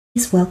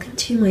Welcome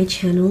to my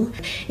channel.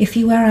 If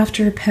you are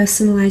after a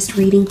personalized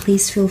reading,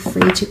 please feel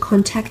free to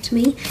contact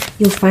me.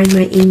 You'll find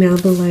my email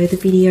below the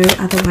video.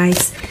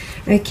 Otherwise,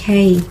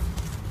 okay,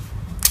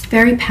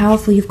 very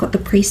powerful. You've got the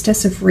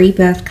Priestess of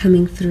Rebirth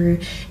coming through.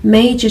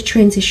 Major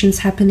transitions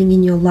happening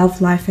in your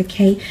love life,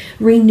 okay?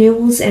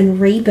 Renewals and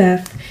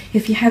rebirth.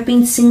 If you have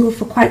been single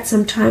for quite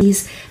some time,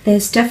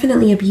 there's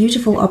definitely a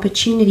beautiful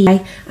opportunity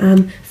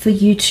for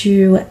you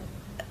to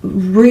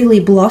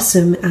really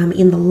blossom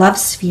in the love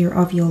sphere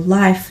of your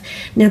life.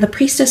 Now, the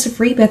Priestess of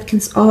Rebirth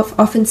can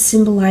often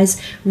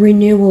symbolize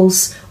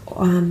renewals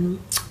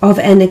of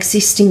an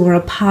existing or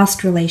a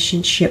past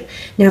relationship.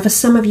 Now, for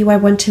some of you, I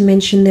want to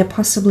mention there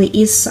possibly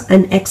is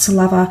an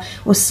ex-lover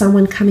or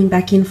someone coming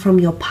back in from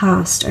your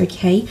past,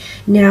 okay?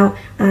 Now,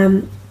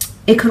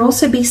 it could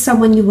also be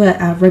someone you were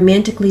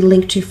romantically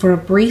linked to for a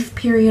brief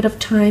period of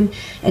time.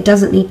 It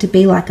doesn't need to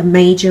be like a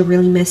major,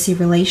 really messy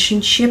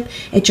relationship.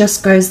 It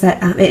just goes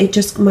that it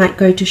just might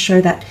go to show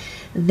that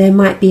there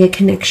might be a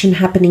connection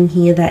happening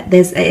here. That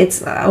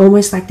it's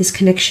almost like this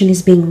connection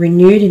is being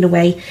renewed in a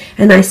way.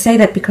 And I say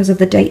that because of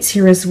the dates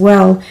here as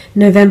well.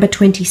 November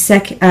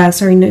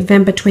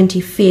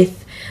 25th.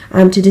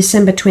 To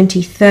December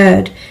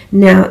 23rd.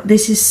 Now,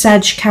 this is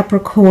Sag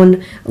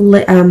Capricorn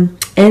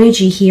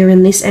energy here,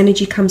 and this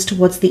energy comes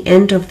towards the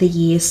end of the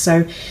year.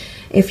 So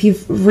if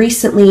you've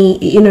recently,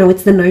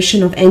 it's the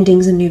notion of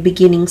endings and new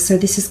beginnings. So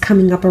this is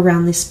coming up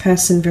around this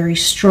person very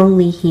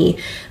strongly here.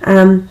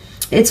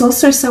 It's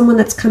also someone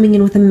that's coming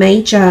in with a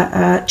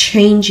major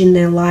change in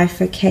their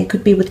life, okay?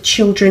 Could be with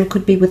children,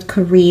 could be with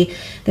career.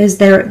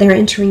 They're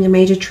entering a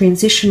major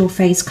transitional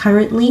phase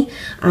currently,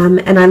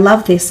 and I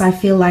love this. I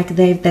feel like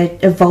they're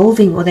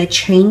evolving or they're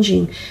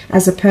changing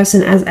as a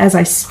person as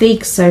I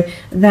speak, so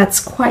that's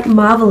quite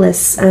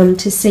marvelous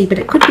to see. But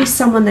it could be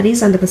someone that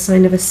is under the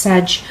sign of a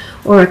Sag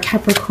or a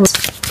Capricorn.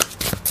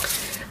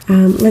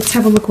 Let's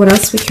have a look what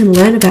else we can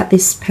learn about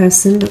this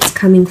person that's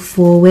coming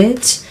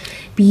forward.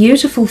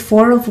 Beautiful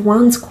Four of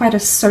Wands, quite a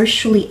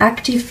socially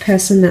active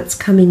person that's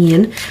coming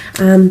in.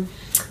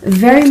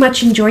 Very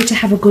much enjoy to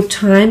have a good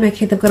time.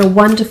 Okay, they've got a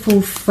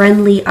wonderful,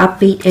 friendly,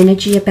 upbeat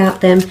energy about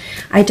them.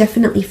 I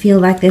definitely feel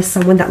like there's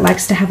someone that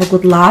likes to have a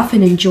good laugh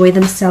and enjoy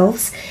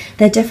themselves.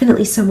 They're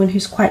definitely someone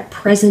who's quite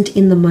present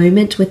in the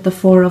moment with the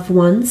Four of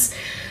Wands.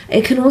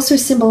 It can also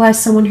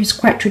symbolize someone who's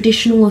quite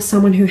traditional, or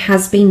someone who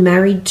has been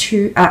married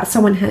to, or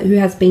someone who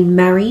has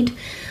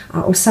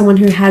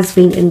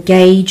been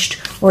engaged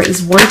or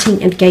is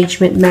wanting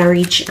engagement,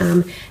 marriage,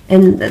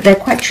 and they're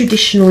quite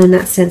traditional in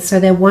that sense, so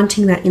they're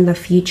wanting that in the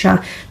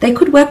future. They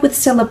could work with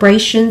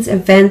celebrations,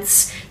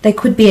 events. They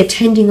could be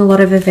attending a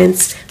lot of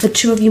events. The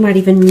two of you might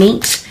even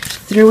meet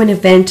through an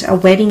event, a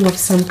wedding of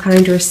some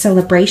kind, or a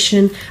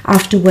celebration,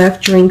 after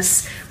work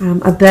drinks,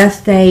 a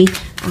birthday,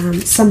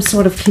 some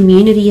sort of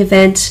community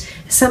event,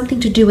 something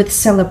to do with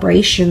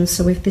celebration.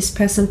 So if this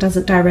person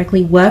doesn't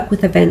directly work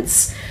with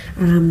events,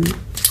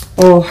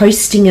 or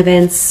hosting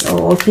events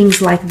or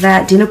things like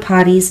that, dinner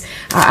parties,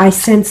 I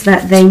sense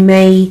that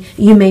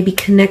you may be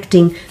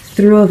connecting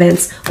through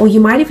events, or you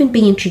might even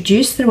be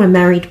introduced through a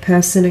married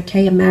person,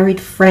 okay, a married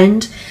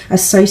friend,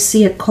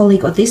 associate,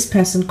 colleague, or this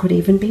person could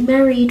even be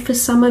married for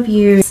some of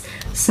you.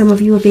 Some of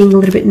you are being a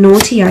little bit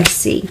naughty, I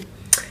see.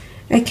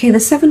 Okay, the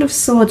Seven of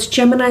Swords,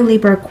 Gemini,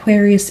 Libra,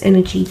 Aquarius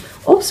energy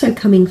also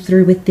coming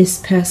through with this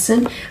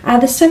person.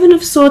 The Seven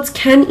of Swords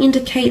can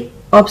indicate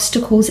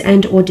obstacles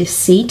and or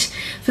deceit.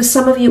 For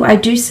some of you, I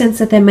do sense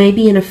that there may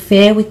be an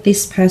affair with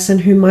this person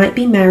who might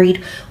be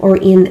married or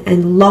in a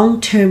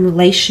long-term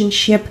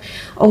relationship,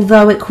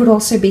 although it could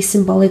also be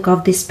symbolic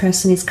of this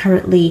person is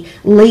currently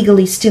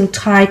legally still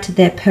tied to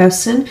their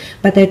person,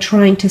 but they're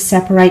trying to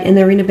separate and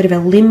they're in a bit of a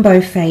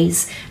limbo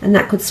phase, and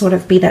that could sort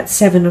of be that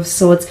Seven of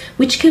Swords,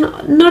 which can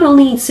not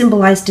only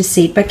symbolize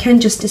deceit, but can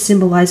just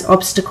symbolize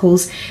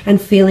obstacles and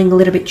feeling a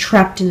little bit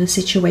trapped in a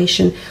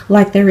situation,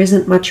 like there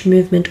isn't much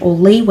movement or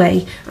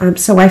leeway.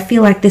 So I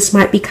feel like this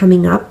might be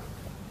coming up.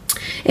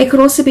 It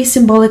could also be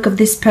symbolic of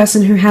this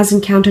person who has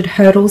encountered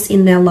hurdles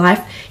in their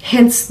life,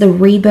 hence the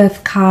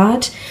Rebirth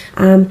card.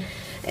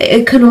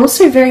 It can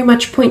also very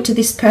much point to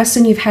this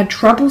person. You've had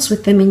troubles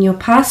with them in your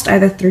past,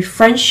 either through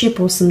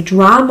friendship or some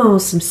drama or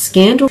some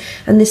scandal,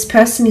 and this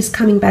person is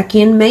coming back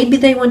in. Maybe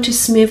they want to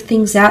smooth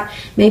things out.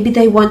 Maybe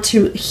they want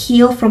to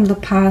heal from the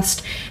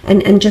past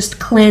and just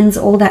cleanse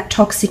all that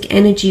toxic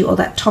energy or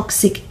that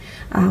toxic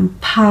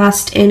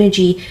past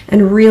energy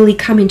and really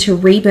come into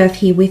rebirth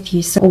here with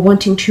you. So, or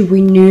wanting to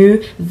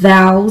renew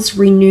vows,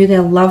 renew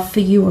their love for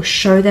you, or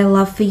show their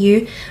love for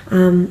you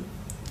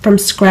from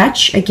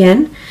scratch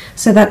again.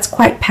 So that's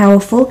quite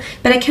powerful,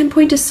 but it can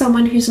point to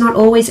someone who's not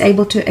always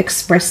able to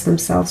express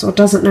themselves or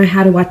doesn't know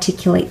how to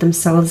articulate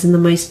themselves in the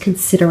most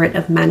considerate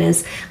of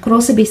manners. Could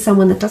also be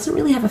someone that doesn't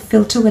really have a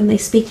filter when they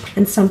speak,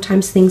 and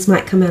sometimes things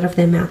might come out of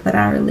their mouth that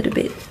are a little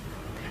bit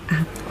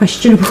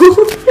questionable.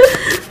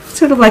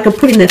 Sort of like a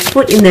putting their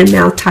foot in their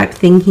mouth type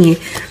thing here.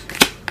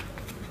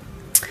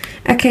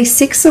 Okay,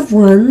 Six of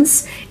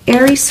Wands,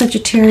 Aries,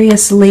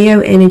 Sagittarius, Leo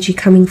energy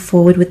coming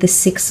forward with the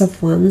Six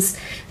of Wands.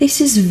 This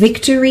is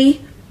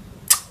victory,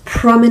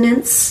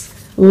 prominence,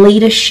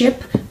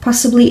 leadership,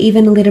 possibly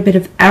even a little bit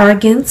of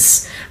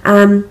arrogance.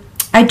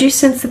 I do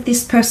sense that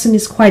this person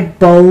is quite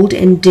bold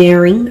and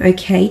daring,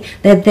 okay?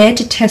 They're there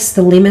to test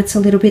the limits a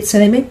little bit, so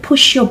they may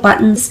push your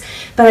buttons,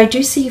 but I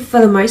do see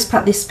for the most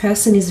part this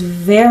person is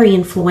very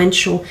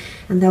influential,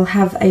 and they'll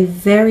have a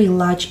very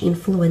large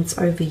influence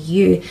over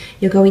you.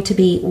 You're going to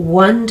be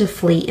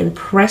wonderfully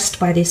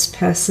impressed by this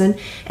person,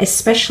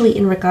 especially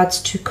in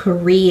regards to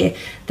career.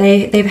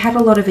 They've had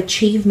a lot of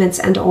achievements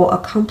and or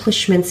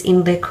accomplishments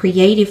in their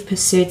creative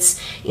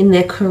pursuits, in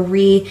their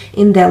career,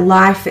 in their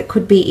life. It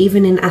could be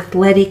even in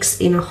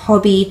athletics, in a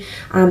hobby.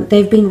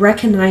 They've been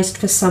recognized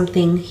for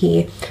something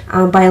here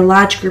by a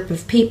large group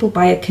of people,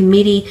 by a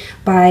committee,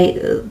 by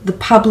the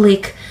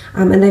public,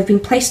 and they've been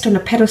placed on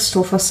a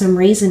pedestal for some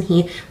reason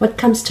here. What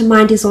comes to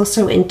mind is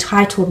also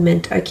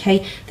entitlement,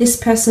 okay? This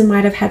person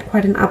might have had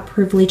quite a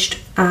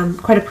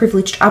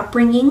privileged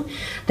upbringing.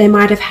 They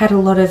might have had a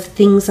lot of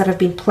things that have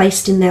been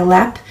placed in their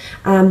lap.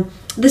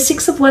 The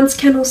Six of Wands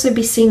can also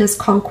be seen as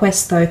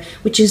conquest though,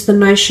 which is the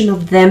notion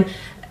of them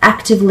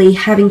actively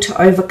having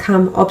to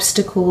overcome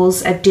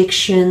obstacles,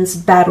 addictions,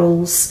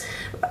 battles,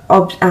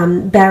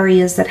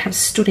 barriers that have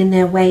stood in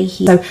their way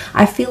here. So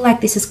I feel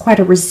like this is quite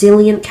a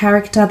resilient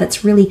character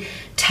that's really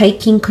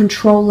taking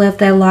control of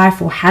their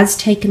life, or has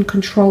taken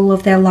control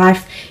of their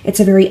life. It's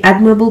a very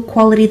admirable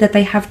quality that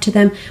they have to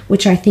them,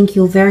 which I think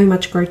you'll very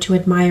much grow to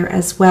admire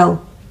as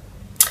well.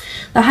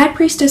 The High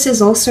Priestess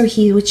is also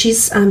here, which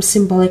is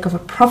symbolic of a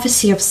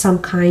prophecy of some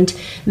kind,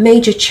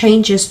 major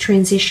changes,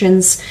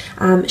 transitions.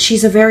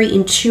 She's a very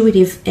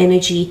intuitive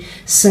energy,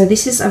 so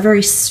this is a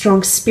very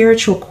strong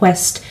spiritual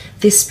quest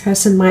this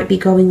person might be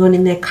going on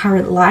in their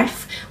current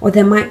life, or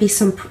there might be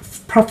some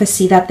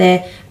prophecy that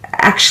they're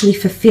actually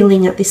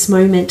fulfilling at this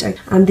moment.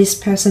 This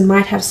person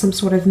might have some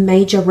sort of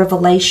major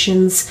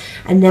revelations,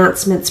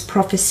 announcements,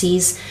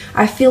 prophecies.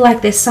 I feel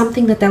like there's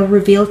something that they'll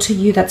reveal to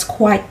you that's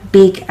quite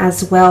big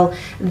as well.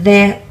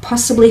 They're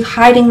possibly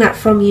hiding that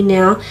from you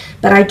now,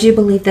 but I do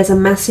believe there's a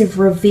massive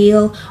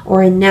reveal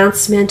or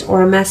announcement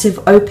or a massive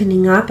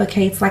opening up,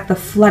 okay? It's like the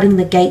flooding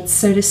the gates,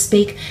 so to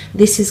speak.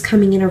 This is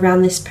coming in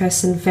around this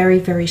person very,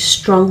 very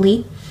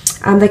strongly.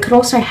 They could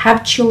also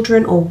have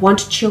children or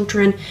want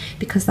children,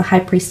 because the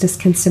High Priestess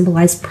can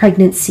symbolize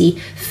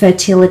pregnancy,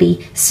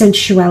 fertility,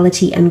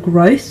 sensuality, and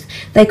growth.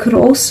 They could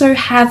also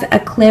have a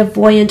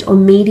clairvoyant or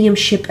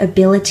mediumship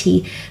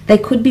ability. They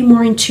could be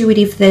more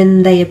intuitive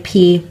than they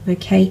appear,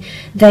 okay?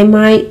 They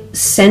might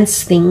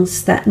sense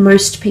things that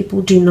most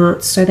people do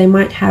not, so they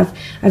might have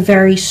a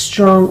very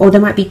strong, or they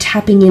might be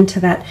tapping into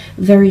that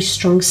very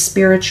strong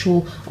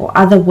spiritual or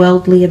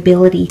otherworldly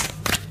ability.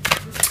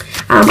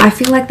 I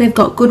feel like they've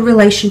got good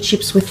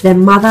relationships with their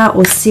mother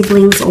or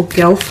siblings or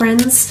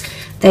girlfriends.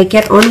 They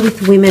get on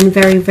with women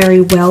very, very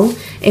well.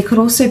 It could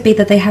also be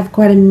that they have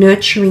quite a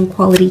nurturing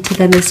quality to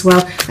them as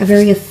well, a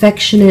very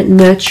affectionate,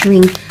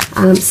 nurturing,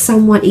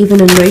 somewhat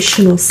even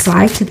emotional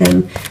side to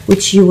them,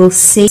 which you will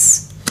see.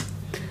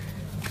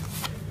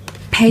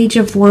 Page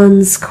of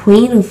Wands,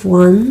 Queen of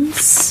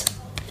Wands,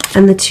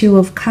 and the Two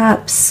of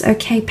Cups.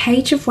 Okay,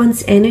 Page of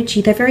Wands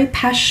energy. They're very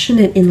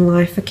passionate in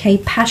life, okay?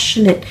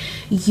 Passionate,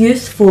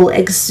 youthful,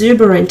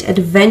 exuberant,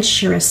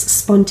 adventurous,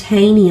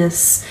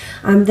 spontaneous.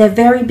 They're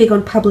very big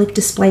on public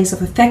displays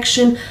of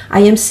affection. I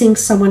am seeing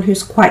someone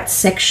who's quite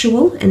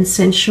sexual and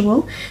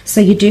sensual.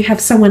 So you do have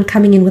someone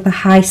coming in with a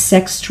high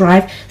sex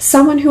drive.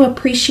 Someone who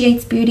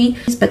appreciates beauty,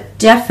 but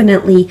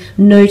definitely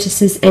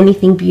notices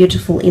anything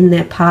beautiful in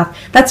their path.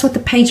 That's what the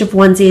Page of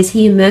Wands is.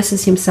 He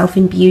immerses himself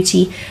in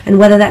beauty, and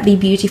whether that be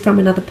beauty from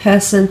another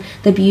person,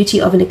 the beauty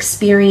of an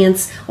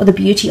experience, or the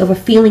beauty of a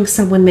feeling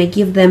someone may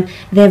give them,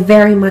 they're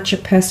very much a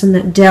person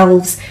that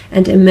delves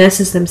and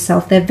immerses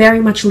themselves. They very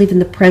much live in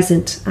the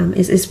present,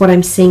 is what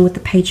I'm seeing with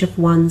the Page of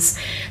Wands.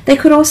 They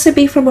could also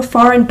be from a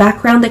foreign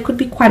background. They could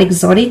be quite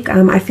exotic.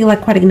 I feel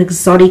like quite an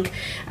exotic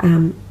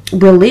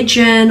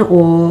religion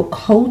or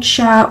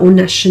culture or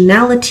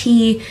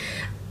nationality.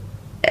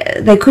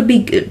 They could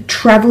be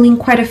traveling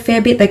quite a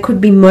fair bit. They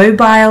could be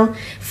mobile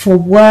for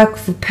work,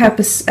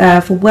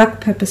 for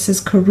work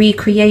purposes, career,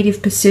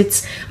 creative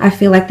pursuits. I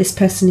feel like this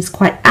person is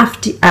quite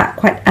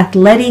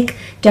athletic,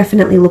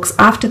 definitely looks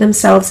after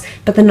themselves,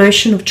 but the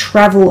notion of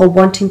travel or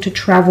wanting to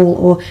travel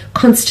or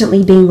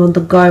constantly being on the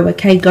go,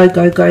 okay, go,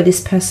 go, go. This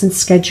person's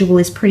schedule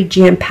is pretty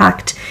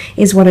jam-packed,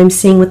 is what I'm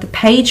seeing with the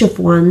Page of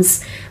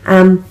Wands.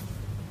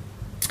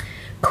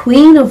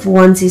 Queen of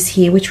Wands is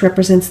here, which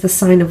represents the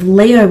sign of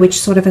Leo, which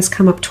sort of has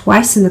come up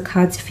twice in the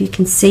cards, if you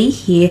can see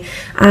here.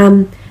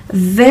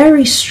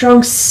 Very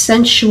strong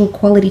sensual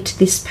quality to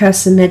this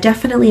person. They're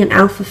definitely an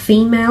alpha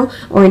female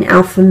or an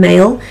alpha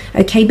male.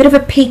 Okay, bit of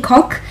a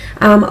peacock.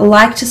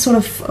 Like to sort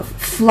of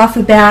fluff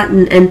about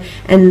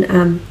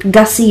and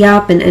gussy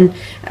up and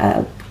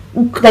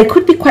they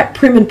could be quite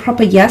prim and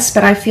proper, yes,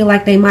 but I feel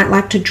like they might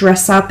like to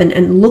dress up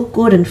and look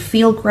good and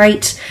feel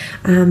great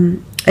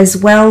as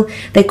well.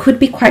 They could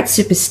be quite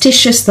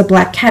superstitious. The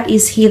black cat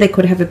is here. They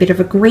could have a bit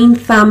of a green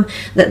thumb.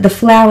 The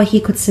flower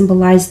here could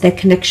symbolize their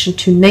connection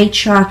to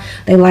nature.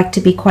 They like to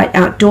be quite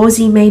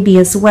outdoorsy maybe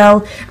as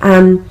well.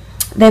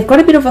 They've got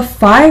a bit of a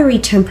fiery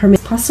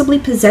temperament, possibly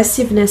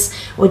possessiveness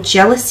or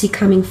jealousy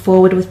coming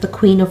forward with the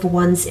Queen of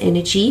Wands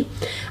energy.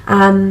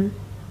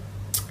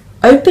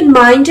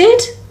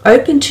 Open-minded,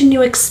 open to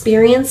new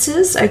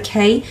experiences,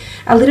 okay?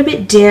 A little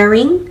bit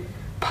daring,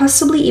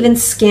 possibly even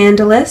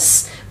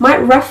scandalous. Might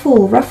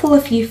ruffle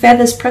a few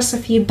feathers, press a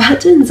few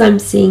buttons, I'm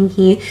seeing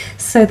here.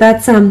 So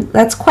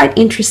that's quite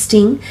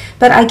interesting.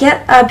 But I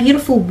get a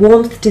beautiful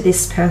warmth to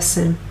this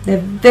person. They're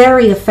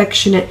very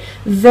affectionate,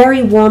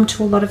 very warm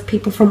to a lot of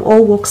people from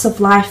all walks of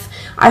life.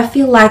 I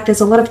feel like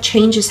there's a lot of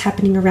changes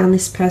happening around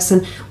this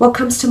person. What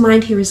comes to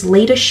mind here is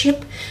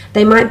leadership.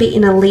 They might be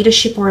in a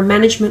leadership or a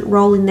management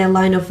role in their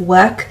line of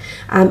work.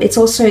 It's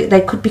also,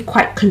 they could be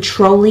quite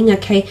controlling,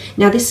 okay?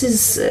 Now this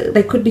is,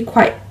 they could be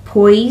quite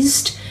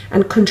poised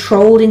and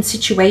controlled in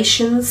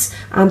situations.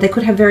 They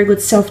could have very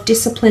good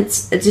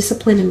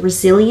self-discipline and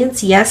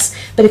resilience, yes,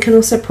 but it can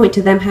also point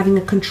to them having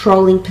a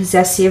controlling,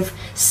 possessive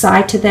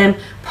side to them,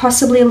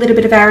 possibly a little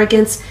bit of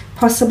arrogance,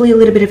 possibly a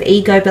little bit of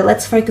ego, but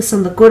let's focus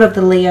on the good of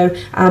the Leo.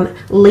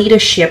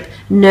 Leadership,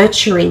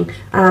 nurturing,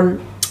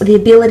 the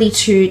ability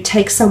to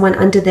take someone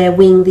under their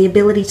wing, the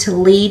ability to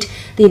lead,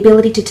 the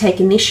ability to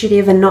take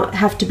initiative and not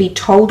have to be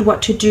told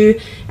what to do.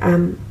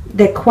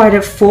 They're quite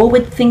a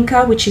forward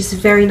thinker, which is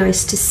very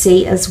nice to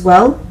see as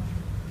well.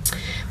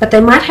 But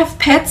they might have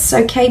pets,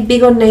 okay,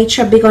 big on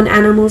nature, big on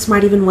animals,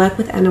 might even work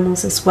with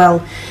animals as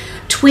well.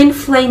 Twin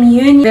flame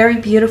union,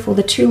 very beautiful.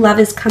 The two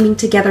lovers coming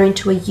together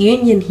into a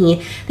union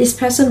here. This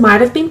person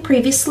might have been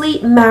previously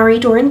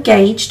married or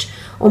engaged,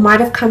 or might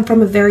have come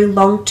from a very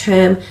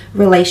long-term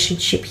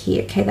relationship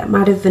here, okay? That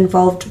might have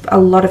involved a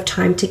lot of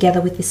time together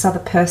with this other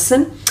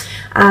person.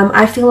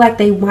 I feel like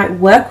they might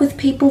work with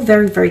people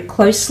very, very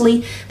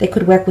closely. They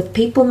could work with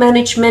people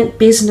management,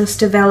 business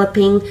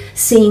developing,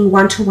 seeing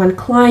one-to-one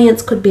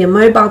clients, could be a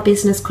mobile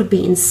business, could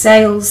be in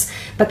sales,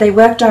 but they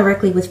work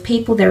directly with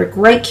people. They're a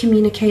great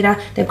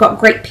communicator. They've got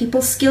great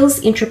people skills,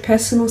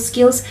 interpersonal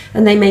skills,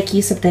 and they make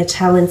use of their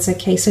talents,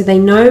 okay? So they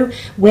know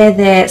where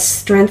their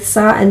strengths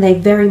are and they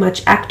very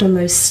much act on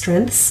those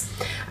strengths.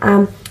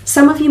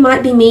 Some of you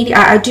might be meeting,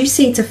 I do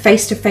see it's a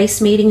face-to-face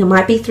meeting. It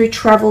might be through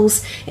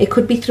travels, it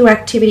could be through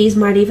activities,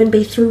 might even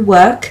be through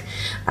work,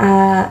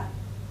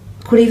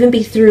 could even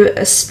be through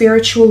a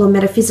spiritual or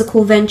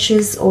metaphysical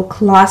ventures or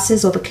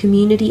classes or the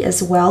community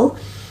as well.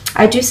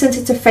 I do sense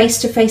it's a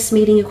face-to-face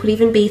meeting. It could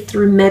even be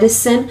through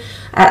medicine,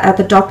 at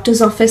the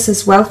doctor's office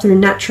as well, through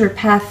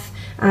naturopath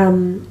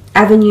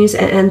avenues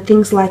and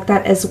things like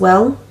that as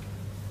well.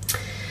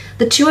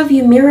 The two of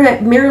you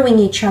mirroring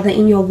each other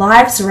in your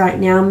lives right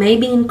now,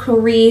 maybe in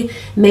career,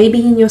 maybe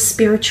in your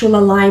spiritual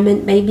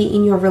alignment, maybe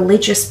in your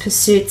religious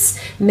pursuits,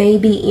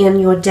 maybe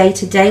in your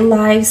day-to-day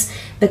lives,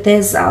 but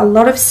there's a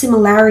lot of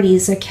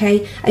similarities,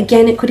 okay?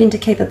 Again, it could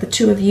indicate that the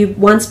two of you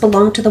once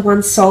belonged to the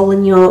one soul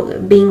and you're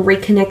being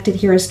reconnected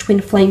here as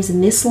twin flames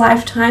in this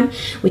lifetime,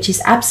 which is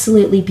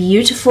absolutely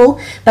beautiful.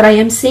 But I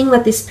am seeing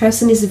that this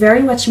person is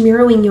very much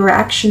mirroring your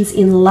actions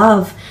in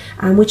love,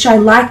 which I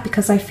like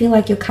because I feel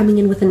like you're coming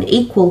in with an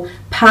equal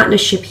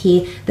partnership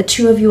here. The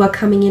two of you are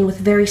coming in with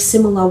very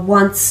similar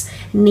wants,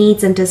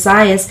 needs and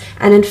desires,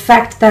 and in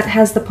fact that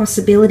has the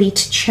possibility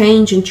to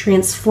change and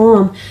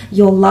transform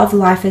your love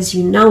life as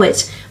you know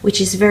it, which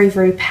is very,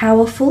 very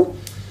powerful.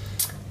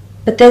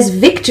 But there's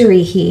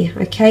victory here,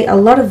 okay? A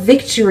lot of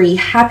victory,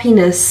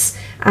 happiness,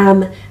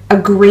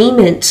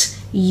 agreement,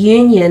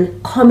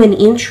 union, common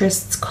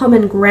interests,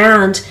 common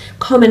ground,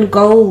 common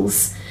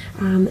goals,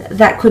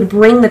 that could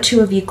bring the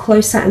two of you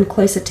closer and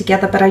closer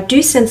together. But I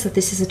do sense that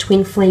this is a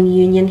twin flame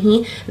union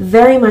here,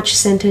 very much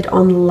centered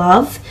on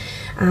love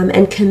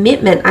and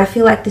commitment. I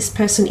feel like this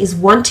person is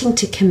wanting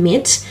to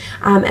commit,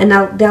 and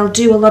they'll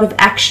do a lot of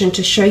action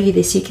to show you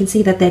this. You can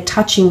see that they're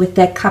touching with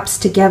their cups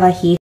together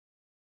here.